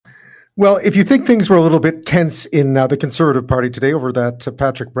Well, if you think things were a little bit tense in the Conservative Party today over that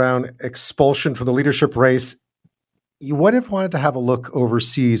Patrick Brown expulsion from the leadership race, you would have wanted to have a look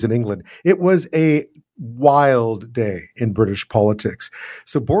overseas in England. It was a wild day in British politics.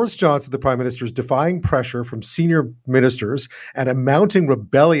 So Boris Johnson, the Prime Minister, is defying pressure from senior ministers and a mounting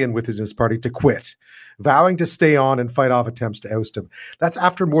rebellion within his party to quit, vowing to stay on and fight off attempts to oust him. That's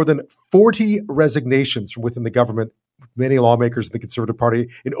after more than 40 resignations from within the government, many lawmakers in the Conservative Party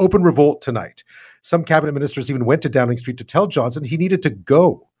in open revolt tonight. Some cabinet ministers even went to Downing Street to tell Johnson he needed to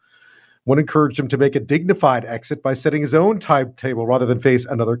go. One encouraged him to make a dignified exit by setting his own timetable rather than face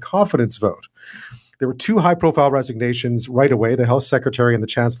another confidence vote. There were two high-profile resignations right away, the Health Secretary and the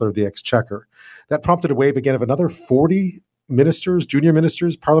Chancellor of the Exchequer. That prompted a wave again of another 40 ministers, junior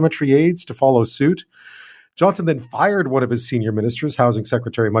ministers, parliamentary aides to follow suit. Johnson then fired one of his senior ministers, Housing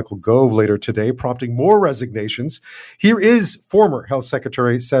Secretary Michael Gove, later today, prompting more resignations. Here is former Health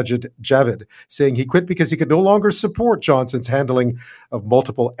Secretary Sajid Javid saying he quit because he could no longer support Johnson's handling of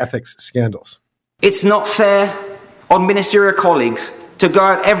multiple ethics scandals. It's not fair on ministerial colleagues to go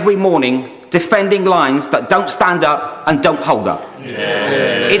out every morning defending lines that don't stand up and don't hold up.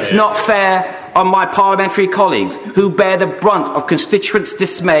 It's not fair on my parliamentary colleagues who bear the brunt of constituents'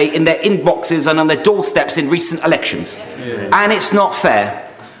 dismay in their inboxes and on their doorsteps in recent elections. And it's not fair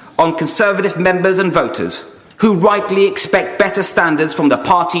on Conservative members and voters who rightly expect better standards from the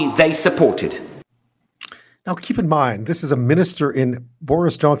party they supported. Now, keep in mind, this is a minister in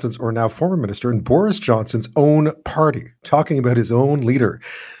Boris Johnson's, or now former minister, in Boris Johnson's own party, talking about his own leader.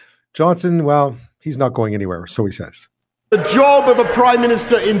 Johnson, well, he's not going anywhere, so he says. The job of a Prime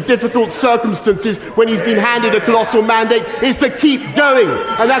Minister in difficult circumstances when he's been handed a colossal mandate is to keep going,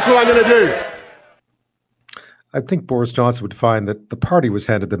 and that's what I'm going to do. I think Boris Johnson would find that the party was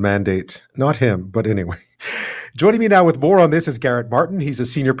handed the mandate, not him, but anyway. Joining me now with more on this is Garret Martin. He's a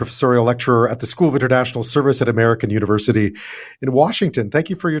senior professorial lecturer at the School of International Service at American University in Washington. Thank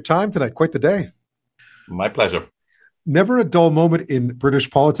you for your time tonight. Quite the day. My pleasure. Never a dull moment in British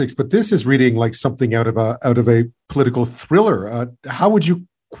politics, but this is reading like something out of a political thriller. How would you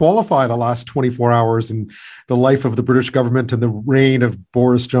qualify the last 24 hours in the life of the British government and the reign of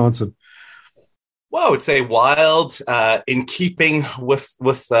Boris Johnson? Well, I would say wild, in keeping with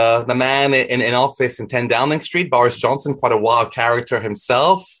the man in office in 10 Downing Street, Boris Johnson, quite a wild character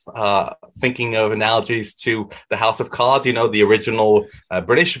himself. Thinking of analogies to the House of Cards, the original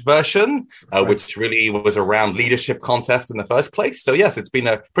British version, which really was around leadership contest in the first place. So yes, it's been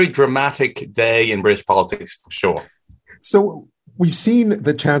a pretty dramatic day in British politics for sure. So we've seen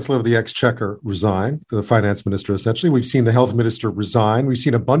the Chancellor of the Exchequer resign, the finance minister, essentially. We've seen the health minister resign. We've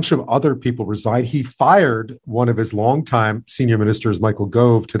seen a bunch of other people resign. He fired one of his longtime senior ministers, Michael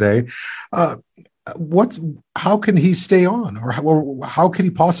Gove, today. How can he stay on? Or how can he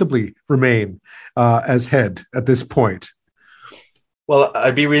possibly remain as head at this point? Well,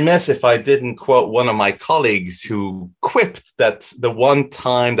 I'd be remiss if I didn't quote one of my colleagues who quipped that the one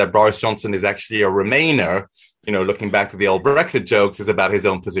time that Boris Johnson is actually a Remainer, looking back to the old Brexit jokes, is about his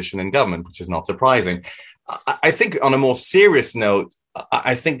own position in government, which is not surprising. I think on a more serious note,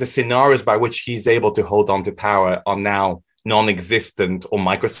 I think the scenarios by which he's able to hold on to power are now non-existent or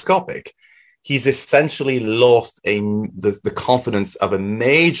microscopic. He's essentially lost the confidence of a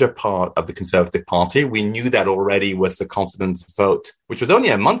major part of the Conservative Party. We knew that already with the confidence vote, which was only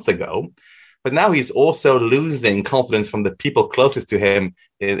a month ago. But now he's also losing confidence from the people closest to him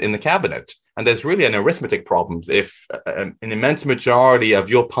in the cabinet. And there's really an arithmetic problem. If an immense majority of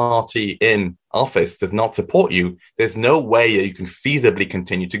your party in office does not support you, there's no way that you can feasibly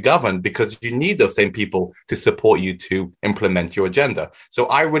continue to govern, because you need those same people to support you to implement your agenda. So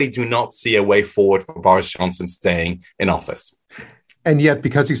I really do not see a way forward for Boris Johnson staying in office. And yet,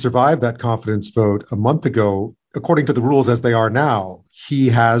 because he survived that confidence vote a month ago, according to the rules as they are now, he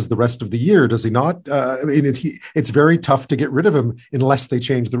has the rest of the year, does he not? It's very tough to get rid of him unless they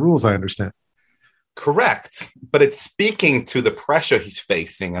change the rules, I understand. Correct. But it's speaking to the pressure he's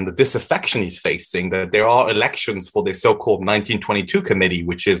facing and the disaffection he's facing that there are elections for the so-called 1922 committee,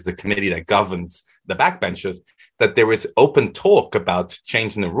 which is the committee that governs the backbenchers, that there is open talk about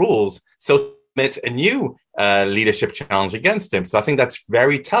changing the rules. So admit a new leadership challenge against him. So I think that's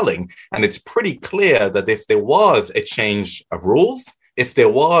very telling. And it's pretty clear that if there was a change of rules, if there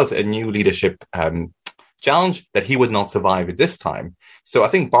was a new leadership challenge, that he would not survive at this time. So I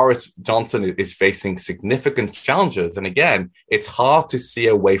think Boris Johnson is facing significant challenges. And again, it's hard to see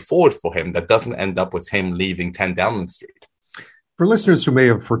a way forward for him that doesn't end up with him leaving 10 Downing Street. For listeners who may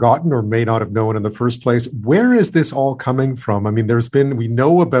have forgotten or may not have known in the first place, where is this all coming from? I mean, we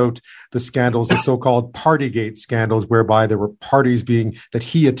know about the scandals, the so-called Partygate scandals, whereby there were parties that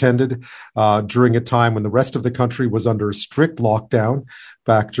he attended during a time when the rest of the country was under a strict lockdown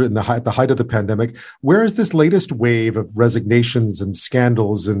back during the height of the pandemic. Where is this latest wave of resignations and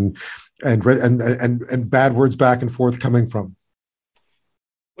scandals and bad words back and forth coming from?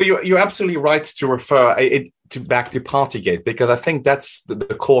 Well, you're absolutely right to refer back to Partygate, because I think that's the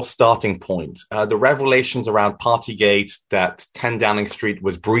core starting point. The revelations around Partygate, that 10 Downing Street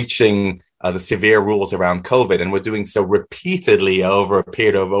was breaching the severe rules around COVID, and were doing so repeatedly over a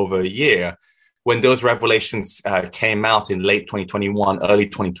period of over a year. When those revelations came out in late 2021, early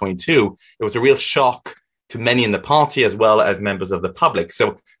 2022, it was a real shock to many in the party as well as members of the public.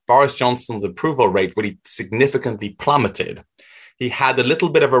 So Boris Johnson's approval rate really significantly plummeted. He had a little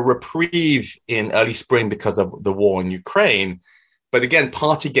bit of a reprieve in early spring because of the war in Ukraine. But again,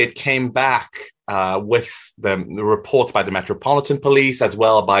 Partygate came back with the reports by the Metropolitan Police as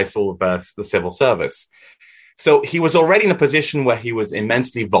well by sort of the civil service. So he was already in a position where he was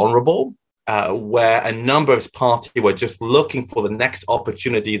immensely vulnerable, where a number of his party were just looking for the next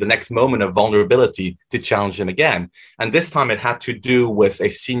opportunity, the next moment of vulnerability to challenge him again. And this time it had to do with a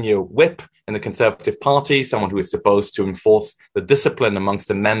senior whip in the Conservative Party, someone who is supposed to enforce the discipline amongst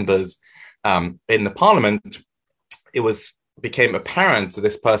the members in the parliament. It became apparent that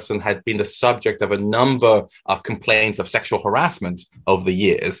this person had been the subject of a number of complaints of sexual harassment over the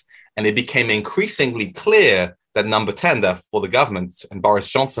years. And it became increasingly clear that number 10, therefore the government and Boris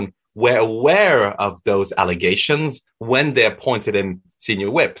Johnson, were aware of those allegations when they appointed him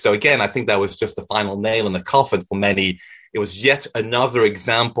senior whip. So again, I think that was just the final nail in the coffin for many. It was yet another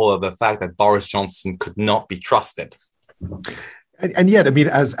example of the fact that Boris Johnson could not be trusted. And yet, I mean,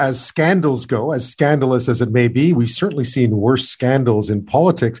 as scandals go, as scandalous as it may be, we've certainly seen worse scandals in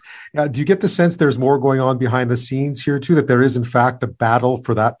politics. Do you get the sense there's more going on behind the scenes here, too, that there is, in fact, a battle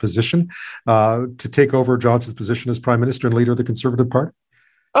for that position to take over Johnson's position as prime minister and leader of the Conservative Party?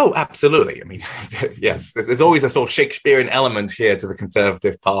 Oh, absolutely. I mean, yes, there's always a sort of Shakespearean element here to the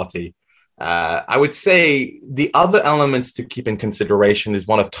Conservative Party. I would say the other elements to keep in consideration is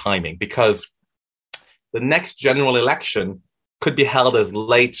one of timing, because the next general election could be held as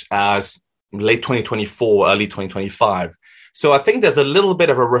late 2024, early 2025. So I think there's a little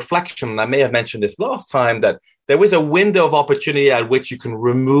bit of a reflection, and I may have mentioned this last time, that there is a window of opportunity at which you can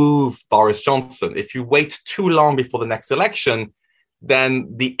remove Boris Johnson. If you wait too long before the next election, then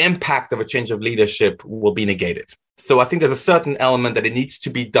the impact of a change of leadership will be negated. So I think there's a certain element that it needs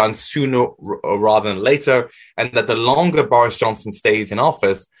to be done sooner rather than later, and that the longer Boris Johnson stays in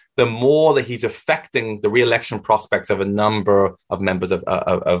office, the more that he's affecting the re-election prospects of a number of members of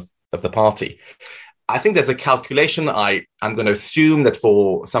the party. I think there's a calculation. I'm going to assume that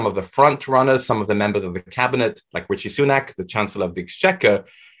for some of the front runners, some of the members of the cabinet, like Rishi Sunak, the Chancellor of the Exchequer,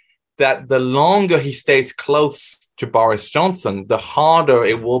 that the longer he stays close to Boris Johnson, the harder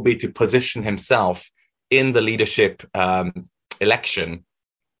it will be to position himself in the leadership election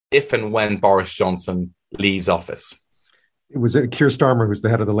if and when Boris Johnson leaves office. It was Keir Starmer, who's the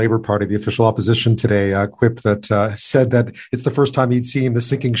head of the Labour Party, the official opposition today, quipped that said that it's the first time he'd seen the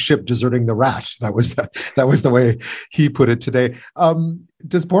sinking ship deserting the rat. That was the way he put it today.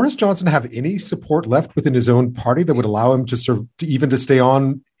 Does Boris Johnson have any support left within his own party that would allow him to stay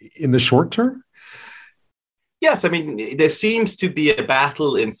on in the short term? Yes, I mean, there seems to be a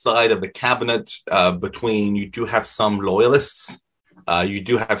battle inside of the cabinet between, you do have some loyalists, you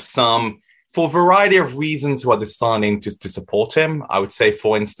do have some, for a variety of reasons, who are deciding to support him. I would say,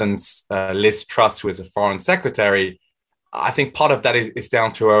 for instance, Liz Truss, who is a foreign secretary, I think part of that is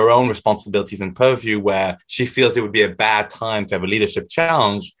down to her own responsibilities and purview, where she feels it would be a bad time to have a leadership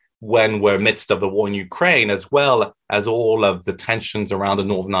challenge when we're amidst of the war in Ukraine, as well as all of the tensions around the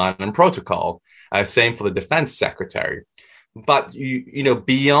Northern Ireland Protocol. Same for the defense secretary. But,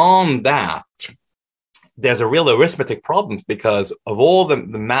 beyond that, there's a real arithmetic problem, because of all the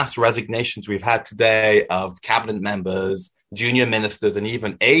mass resignations we've had today of cabinet members, junior ministers, and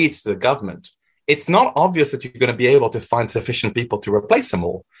even aides to the government, it's not obvious that you're going to be able to find sufficient people to replace them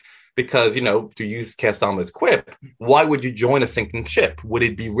all. Because, to use Keir Starmer's quip, why would you join a sinking ship? Would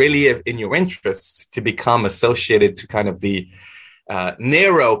it be really in your interest to become associated to kind of the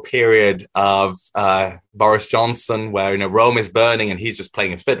Nero period of Boris Johnson, where Rome is burning and he's just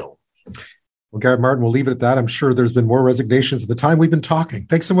playing his fiddle? Well, Garret Martin, we'll leave it at that. I'm sure there's been more resignations at the time we've been talking.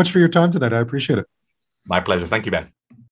 Thanks so much for your time tonight. I appreciate it. My pleasure. Thank you, Ben.